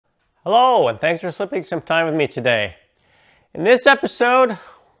Hello, and thanks for slipping some time with me today. In this episode,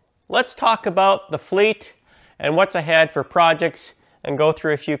 let's talk about the fleet and what's ahead for projects and go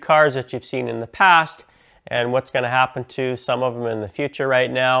through a few cars that you've seen in the past and what's going to happen to some of them in the future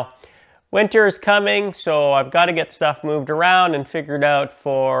right now. Winter is coming, so I've got to get stuff moved around and figured out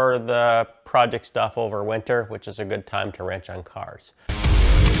for the project stuff over winter, which is a good time to wrench on cars.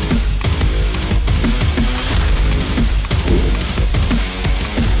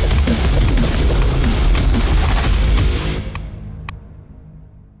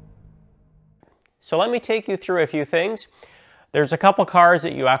 So let me take you through a few things. There's a couple cars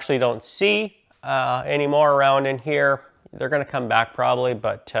that you actually don't see anymore around in here. They're going to come back probably,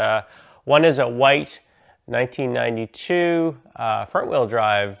 but one is a white 1992 front-wheel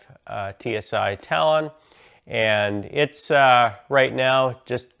drive TSI Talon, and it's right now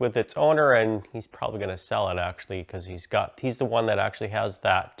just with its owner, and he's probably going to sell it actually because he's the one that actually has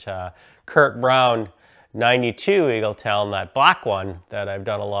that Kurt Brown 92 Eagle Talon, that black one that I've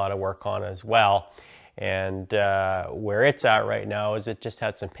done a lot of work on as well. And where it's at right now is it just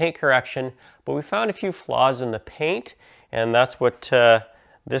had some paint correction, but we found a few flaws in the paint, and that's what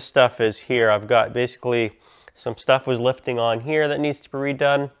this stuff is here. I've got basically some stuff was lifting on here that needs to be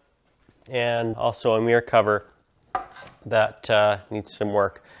redone, and also a mirror cover that needs some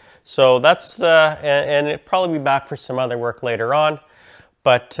work. So that's and it'll probably be back for some other work later on,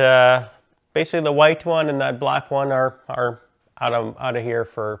 but basically the white one and that black one are out of here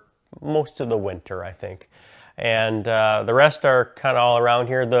for most of the winter, I think. And the rest are kind of all around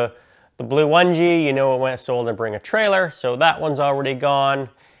here. The blue 1G, you know, it went sold and bring a trailer, so that one's already gone.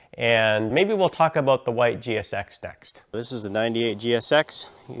 And maybe we'll talk about the white GSX next. This is the 98 GSX.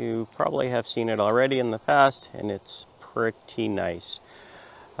 You probably have seen it already in the past, and it's pretty nice.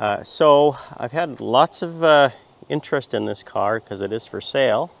 So I've had lots of interest in this car because it is for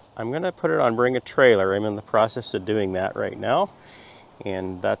sale. I'm going to put it on Bring a Trailer. I'm in the process of doing that right now,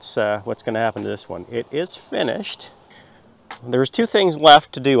 and that's what's going to happen to this one. It is finished. There's two things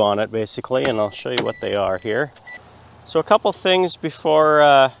left to do on it basically, and I'll show you what they are here. So a couple things before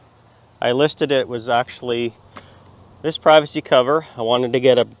I listed it was actually this privacy cover. I wanted to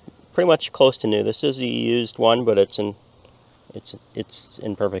get a pretty much close to new. This is a used one, but it's in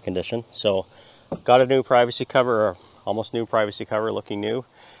perfect condition. So got a new privacy cover, or almost new privacy cover, looking new.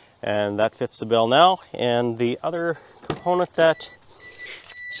 And that fits the bill now. And the other component that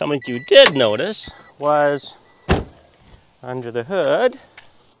some of you did notice was under the hood.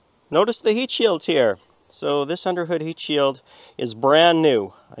 Notice the heat shields here. So this underhood heat shield is brand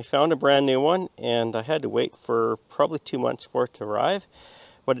new. I found a brand new one, and I had to wait for probably 2 months for it to arrive.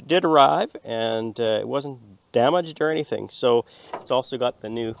 But it did arrive, and it wasn't damaged or anything. So it's also got the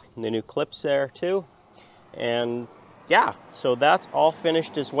new clips there too. And yeah, so that's all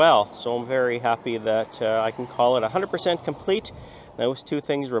finished as well. So I'm very happy that I can call it 100% complete. Those two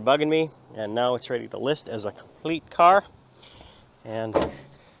things were bugging me, and now it's ready to list as a complete car. And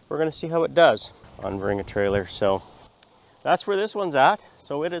we're going to see how it does on Bring a Trailer. So that's where this one's at.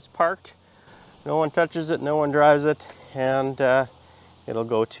 So it is parked. No one touches it, no one drives it, and it'll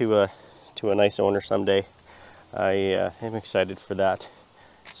go to a nice owner someday. I am excited for that.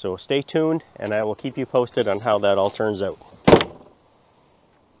 So stay tuned, and I will keep you posted on how that all turns out.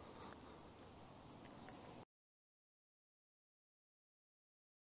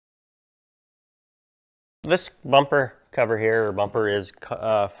 This bumper cover here, or bumper, is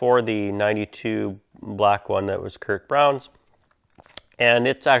for the 92 black one that was Kurt Brown's. And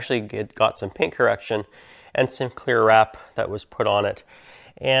it got some paint correction and some clear wrap that was put on it.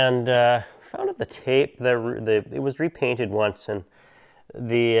 And found at the tape, it was repainted once, and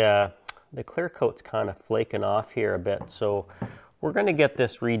the clear coat's kind of flaking off here a bit, so we're going to get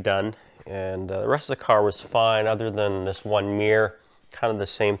this redone. And the rest of the car was fine, other than this one mirror. Kind of the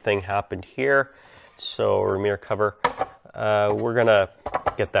same thing happened here. So, or mirror cover, we're going to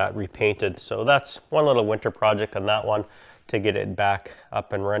get that repainted. So that's one little winter project on that one, to get it back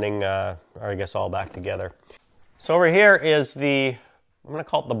up and running, or I guess all back together. So over here is I'm going to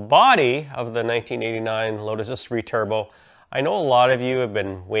call it the body of the 1989 Lotus S3 Turbo. I know a lot of you have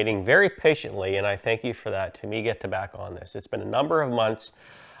been waiting very patiently, and I thank you for that, to me get back on this. It's been a number of months.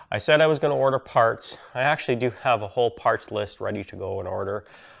 I said I was going to order parts. I actually do have a whole parts list ready to go and order.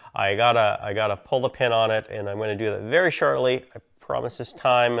 I gotta pull the pin on it, and I'm going to do that very shortly. I promise this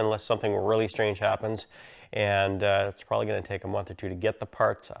time, unless something really strange happens. And it's probably going to take a month or two to get the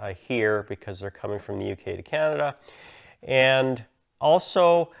parts, I hear, because they're coming from the UK to Canada. And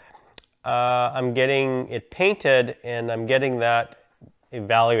also, I'm getting it painted, and I'm getting that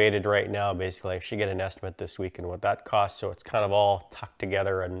evaluated right now. Basically, I should get an estimate this week and what that costs, so it's kind of all tucked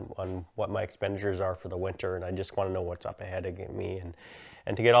together on what my expenditures are for the winter, and I just want to know what's up ahead of me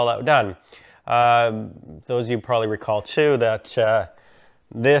and to get all that done. Those of you probably recall too that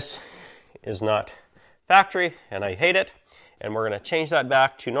this is not factory and I hate it, and we're going to change that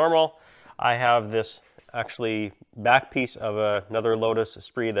back to normal. I have this actually back piece of another Lotus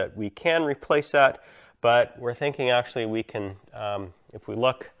Esprit that we can replace that, but we're thinking actually we can, if we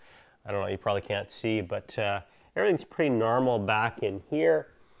look, I don't know, you probably can't see, but everything's pretty normal back in here.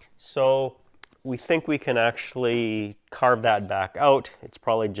 So we think we can actually carve that back out. It's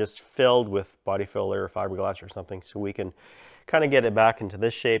probably just filled with body filler or fiberglass or something, so we can kind of get it back into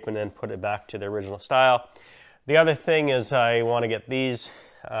this shape and then put it back to the original style. The other thing is I want to get these,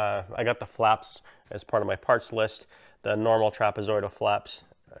 I got the flaps as part of my parts list, the normal trapezoidal flaps,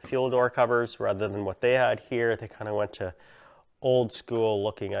 fuel door covers, rather than what they had here. They kind of went to old school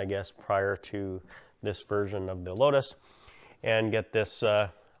looking, I guess, prior to this version of the Lotus, and get this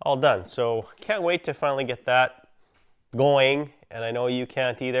all done. So can't wait to finally get that going, and I know you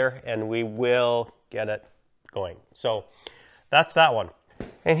can't either, and we will get it going. So that's that one.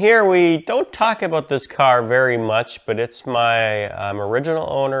 And here we don't talk about this car very much, but it's my original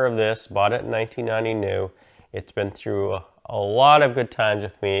owner of this, bought it in 1990 new. It's been through a lot of good times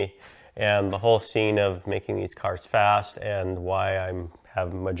with me, and the whole scene of making these cars fast, and why I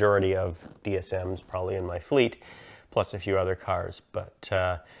have majority of DSMs probably in my fleet, plus a few other cars. But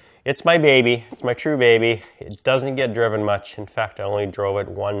it's my baby, it's my true baby. It doesn't get driven much. In fact, I only drove it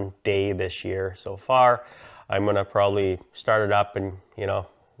one day this year so far. I'm gonna probably start it up and, you know,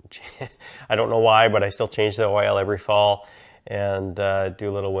 I don't know why, but I still change the oil every fall and do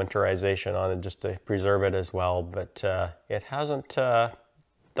a little winterization on it just to preserve it as well. But it hasn't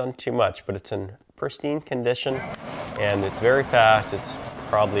done too much, but it's in pristine condition and it's very fast. It's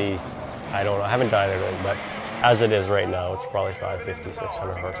probably, I don't know, I haven't dyed it, but as it is right now, it's probably 550,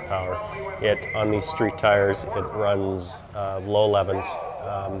 600 horsepower. On these street tires, it runs low 11s.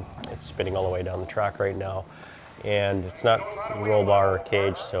 It's spinning all the way down the track right now, and it's not roll bar or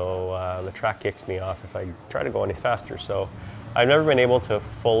cage, so the track kicks me off if I try to go any faster. So I've never been able to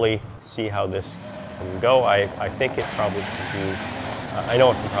fully see how this can go. I think it probably can do, I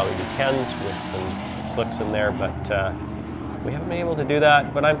know it can probably do Kens with some slicks in there, but we haven't been able to do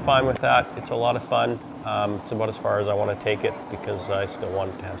that, but I'm fine with that. It's a lot of fun. It's about as far as I want to take it, because I still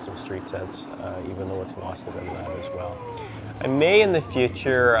want it to have some street sense, even though it's lost a bit of that as well. I may in the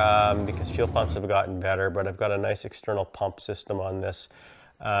future, because fuel pumps have gotten better, but I've got a nice external pump system on this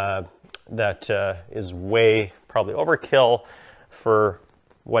that is way probably overkill for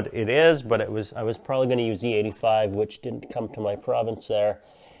what it is, but I was probably going to use E85, which didn't come to my province there,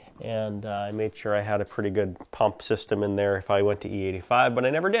 and I made sure I had a pretty good pump system in there if I went to E85, but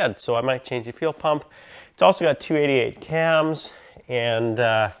I never did, so I might change the fuel pump. It's also got 288 cams, and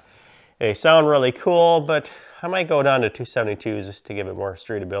they sound really cool, but I might go down to 272s just to give it more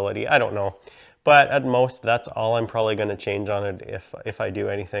streetability. I don't know, but at most that's all I'm probably going to change on it if I do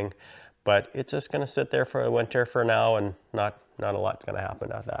anything. But it's just going to sit there for the winter for now, and not a lot's going to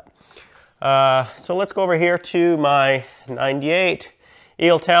happen at that. So let's go over here to my 98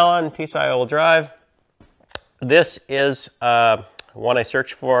 Eagle Talon TSI all-wheel drive. This is one I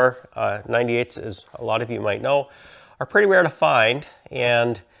searched for. 98s, as a lot of you might know, are pretty rare to find,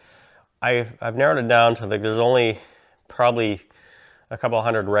 and I've narrowed it down to there's only probably a couple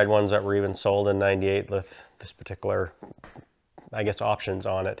hundred red ones that were even sold in 98 with this particular, I guess, options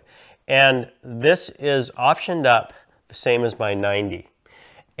on it. And this is optioned up the same as my 90.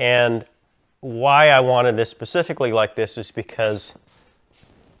 And why I wanted this specifically like this is because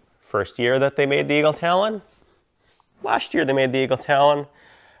first year that they made the Eagle Talon, last year they made the Eagle Talon,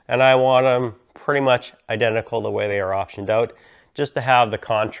 and I want them pretty much identical the way they are optioned out, just to have the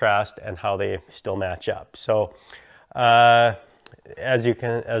contrast and how they still match up. So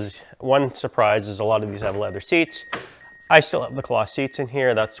as one surprise is a lot of these have leather seats. I still have the cloth seats in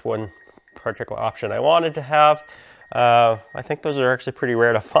here. That's one particular option I wanted to have. I think those are actually pretty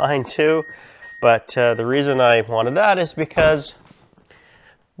rare to find too, but the reason I wanted that is because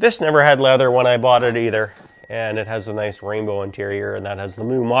this never had leather when I bought it either, and it has a nice rainbow interior, and that has the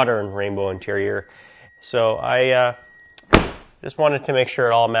new modern rainbow interior. So I just wanted to make sure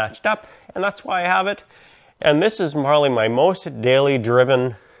it all matched up, and that's why I have it. And this is probably my most daily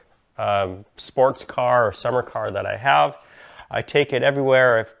driven sports car or summer car that I have. I take it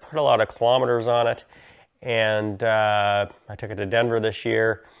everywhere. I've put a lot of kilometers on it, and I took it to Denver this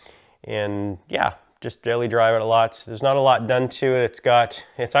year, and yeah, just daily drive it a lot. There's not a lot done to it.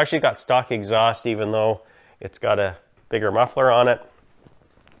 It's actually got stock exhaust, even though it's got a bigger muffler on it.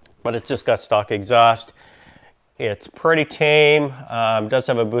 but it's just got stock exhaust. It's pretty tame. Does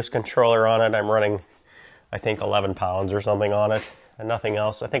have a boost controller on it. I'm running, I think, 11 pounds or something on it, and nothing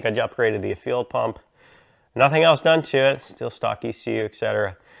else. I think I upgraded the fuel pump. Nothing else done to it. Still stock ECU,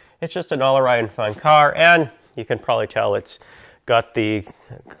 etc. It's just an all-around fun car, and you can probably tell it's got the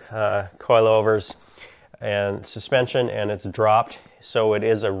coilovers and suspension, and it's dropped, so it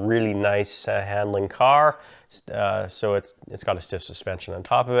is a really nice handling car. So it's got a stiff suspension on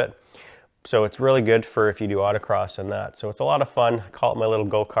top of it. So it's really good for if you do autocross and that. So it's a lot of fun. I call it my little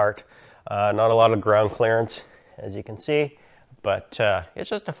go-kart. Not a lot of ground clearance, as you can see, but it's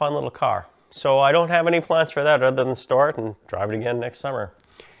just a fun little car. So I don't have any plans for that other than store it and drive it again next summer.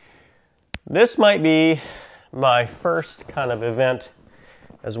 This might be my first kind of event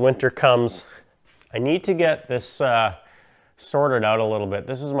as winter comes. I need to get this sorted out a little bit.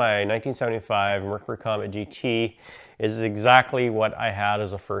 This is my 1975 Mercury Comet GT. Is exactly what I had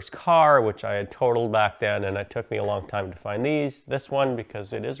as a first car, which I had totaled back then, and it took me a long time to find this one,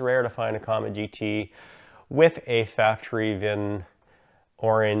 because it is rare to find a Comet GT with a factory VIN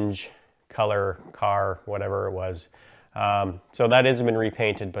orange color car, whatever it was. So that has been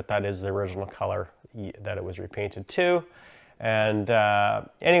repainted, but that is the original color that it was repainted to. And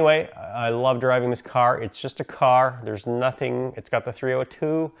anyway, I love driving this car. It's just a car. There's nothing. It's got the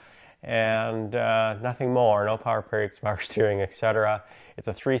 302 and nothing more. No power brakes, power steering, etc. It's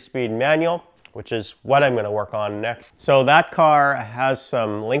a 3-speed manual, which is what I'm going to work on next. So that car has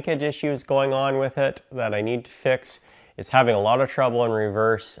some linkage issues going on with it that I need to fix. It's having a lot of trouble in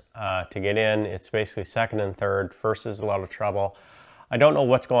reverse to get in. It's basically second and third. First is a lot of trouble. I don't know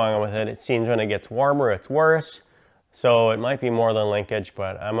what's going on with it. It seems when it gets warmer, it's worse. So it might be more than linkage,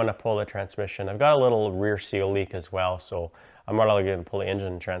 but I'm going to pull the transmission. I've got a little rear seal leak as well, so I'm probably going to pull the engine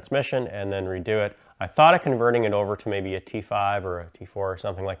and transmission and then redo it. I thought of converting it over to maybe a T5 or a T4 or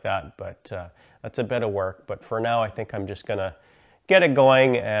something like that, but that's a bit of work. But for now, I think I'm just going to get it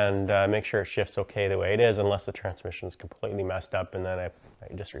going and make sure it shifts okay the way it is, unless the transmission is completely messed up, and then I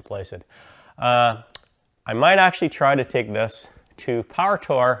just replace it. I might actually try to take this to Power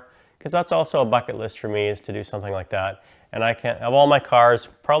Tour, because that's also a bucket list for me, is to do something like that. And I can't, of all my cars,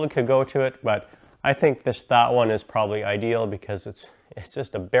 probably could go to it, but I think that one is probably ideal because it's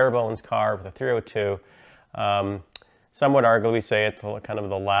just a bare bones car with a 302. Some would arguably say it's kind of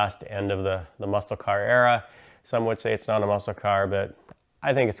the last end of the muscle car era. Some would say it's not a muscle car, but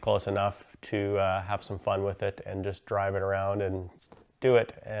I think it's close enough to have some fun with it and just drive it around and do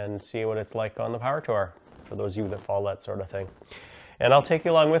it and see what it's like on the Power Tour, for those of you that follow that sort of thing. And I'll take you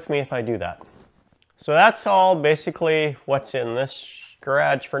along with me if I do that. So that's all basically what's in this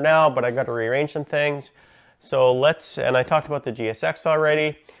garage for now, but I got to rearrange some things. So and I talked about the GSX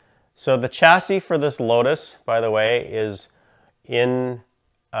already. So the chassis for this Lotus, by the way, is in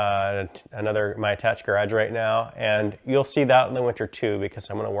my attached garage right now, and you'll see that in the winter too, because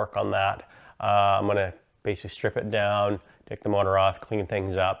I'm going to work on that. I'm going to basically strip it down, take the motor off, clean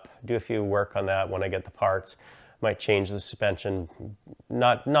things up, do a few work on that when I get the parts. Might change the suspension,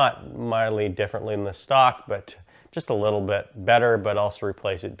 not mildly differently than the stock, but just a little bit better, but also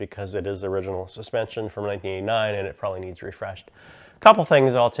replace it because it is the original suspension from 1989 and it probably needs refreshed. A couple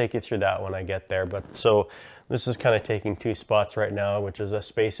things, I'll take you through that when I get there. But so this is kind of taking 2 spots right now, which is a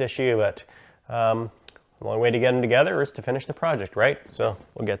space issue, but the only way to get them together is to finish the project, right? So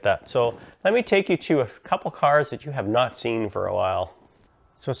we'll get that. So let me take you to a couple cars that you have not seen for a while.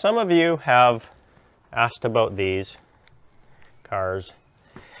 So some of you have asked about these cars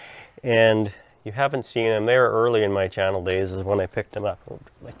and you haven't seen them. They were early in my channel days is when I picked them up. Oh,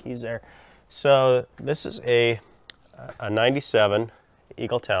 my keys there. So this is a 97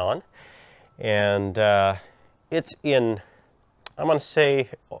 Eagle Talon, and it's in, I'm going to say,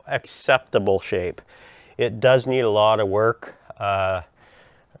 acceptable shape. It does need a lot of work.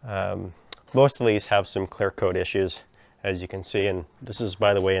 Most of these have some clear coat issues, as you can see, and this is,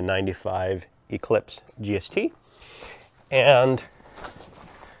 by the way, a 95 Eclipse GST. And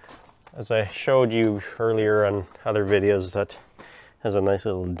as I showed you earlier on other videos, that has a nice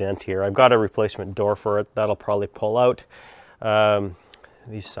little dent here. I've got a replacement door for it. That'll probably pull out.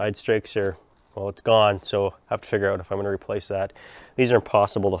 These side strakes are, well, it's gone, so I have to figure out if I'm going to replace that. These are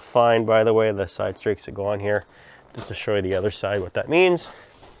impossible to find, by the way, the side strakes that go on here. Just to show you the other side what that means.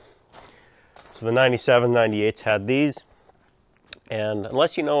 So the 97, 98s had these, and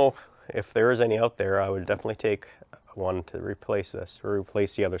unless you know if there is any out there, I would definitely take one to replace this, or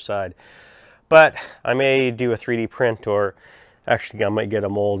replace the other side. But I may do a 3D print, or actually I might get a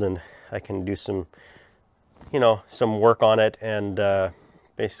mold and I can do some, some work on it and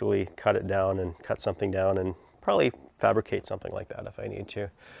basically cut it down and cut something down and probably fabricate something like that if I need to.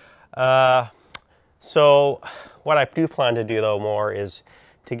 So what I do plan to do though more is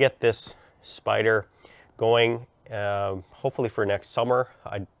to get this Spyder going, hopefully for next summer.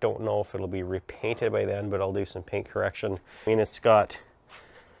 I don't know if it'll be repainted by then, but I'll do some paint correction. I mean, it's got,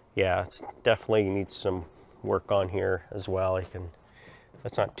 yeah, it's definitely needs some work on here as well.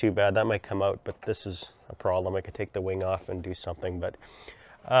 That's not too bad. That might come out, but this is a problem. I could take the wing off and do something, but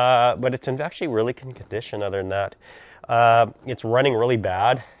it's in actually really good condition other than that. It's running really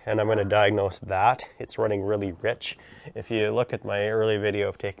bad, and I'm going to diagnose that. It's running really rich. If you look at my early video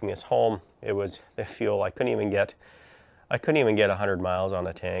of taking this home, it was the fuel. I couldn't even get 100 miles on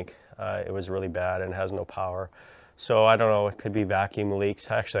the tank. It was really bad and has no power. So I don't know, it could be vacuum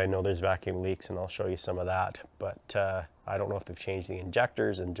leaks. Actually, I know there's vacuum leaks, and I'll show you some of that. But I don't know if they've changed the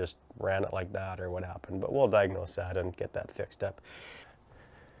injectors and just ran it like that or what happened. But we'll diagnose that and get that fixed up.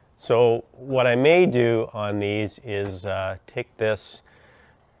 So what I may do on these is take this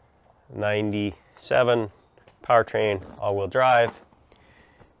 97 powertrain all-wheel drive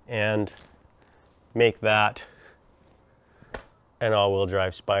and make that an all-wheel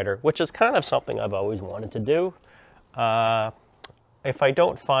drive Spyder, which is kind of something I've always wanted to do. If I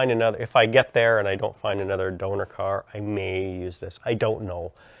don't find another, if I get there and I don't find another donor car, I may use this. I don't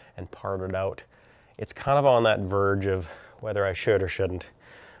know, and part it out. It's kind of on that verge of whether I should or shouldn't.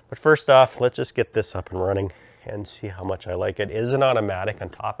 But first off, let's just get this up and running and see how much I like it. It is an automatic on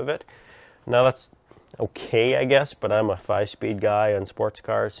top of it. Now that's okay, I guess, but I'm a 5-speed guy on sports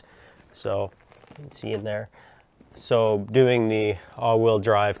cars, so you can see in there. So doing the all-wheel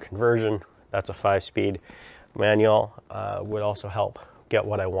drive conversion, that's a 5-speed manual, would also help get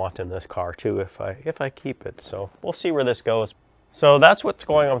what I want in this car too if I keep it. So we'll see where this goes. So that's what's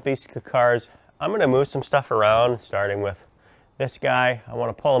going on with these two cars. I'm going to move some stuff around, starting with this guy. I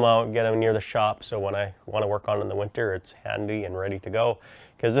want to pull him out and get him near the shop, so when I want to work on it in the winter, it's handy and ready to go.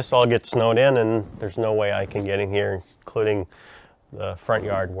 Because this all gets snowed in, and there's no way I can get in here, including the front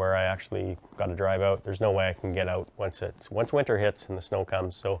yard where I actually got to drive out. There's no way I can get out once winter hits and the snow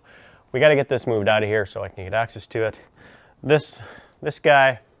comes. So we got to get this moved out of here so I can get access to it. This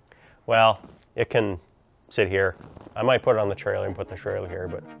guy, well, it can sit here. I might put it on the trailer and put the trailer here,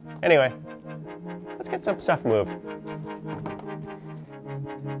 but anyway, let's get some stuff moved.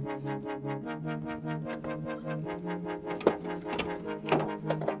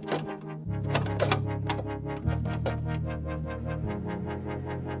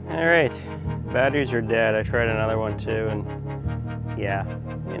 All right, batteries are dead. I tried another one too, and yeah,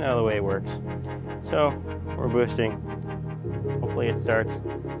 you know the way it works. So we're boosting. Hopefully it starts.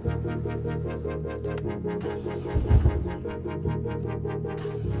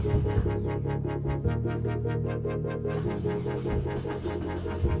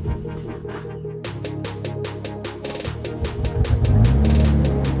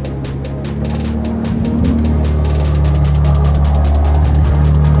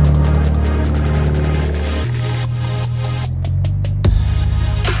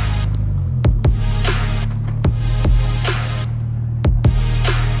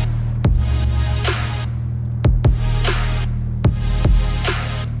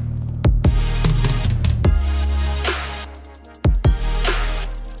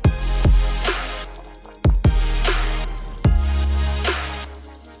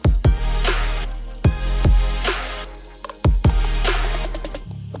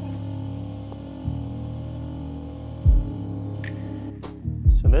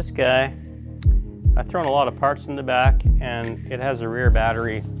 This guy, I've thrown a lot of parts in the back, and it has a rear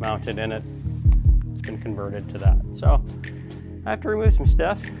battery mounted in it. It's been converted to that. So I have to remove some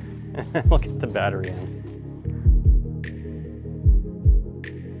stuff and look at the battery end.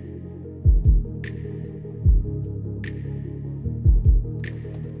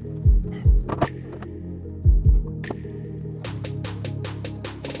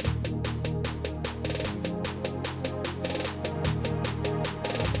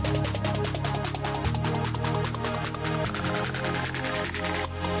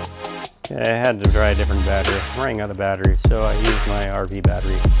 I had to try a different battery. I'm running out of batteries, so I used my RV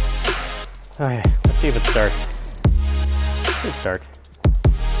battery. Okay, let's see if it starts. It starts.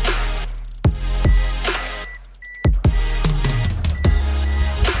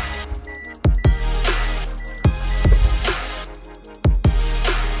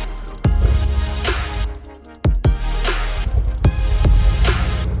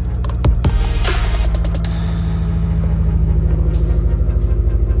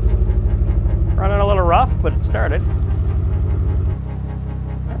 But it started.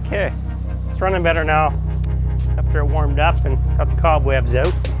 Okay, it's running better now after it warmed up and got the cobwebs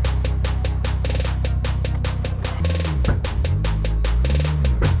out.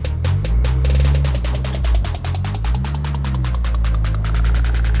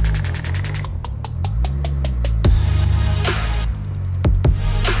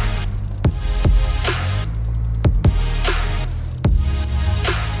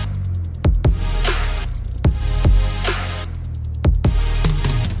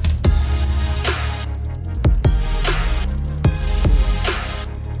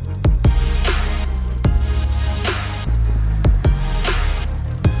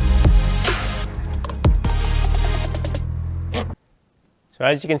 So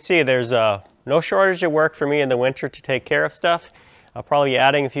as you can see, there's no shortage of work for me in the winter to take care of stuff. I'll probably be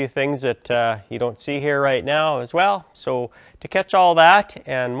adding a few things that you don't see here right now as well. So to catch all that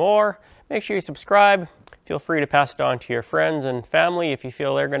and more, make sure you subscribe. Feel free to pass it on to your friends and family if you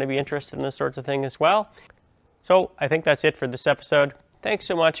feel they're going to be interested in this sorts of thing as well. So I think that's it for this episode. Thanks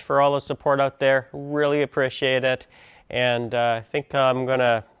so much for all the support out there. Really appreciate it. And I think I'm going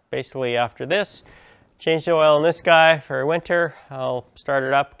to basically, after this, change the oil in this guy for winter. I'll start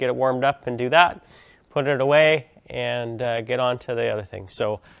it up, get it warmed up and do that. Put it away and get on to the other thing.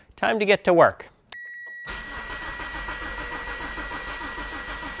 So time to get to work.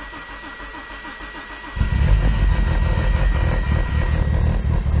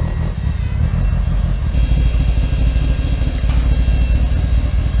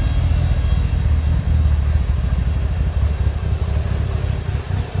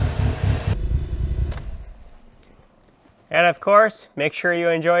 And of course, make sure you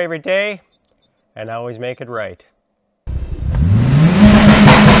enjoy every day and always make it right.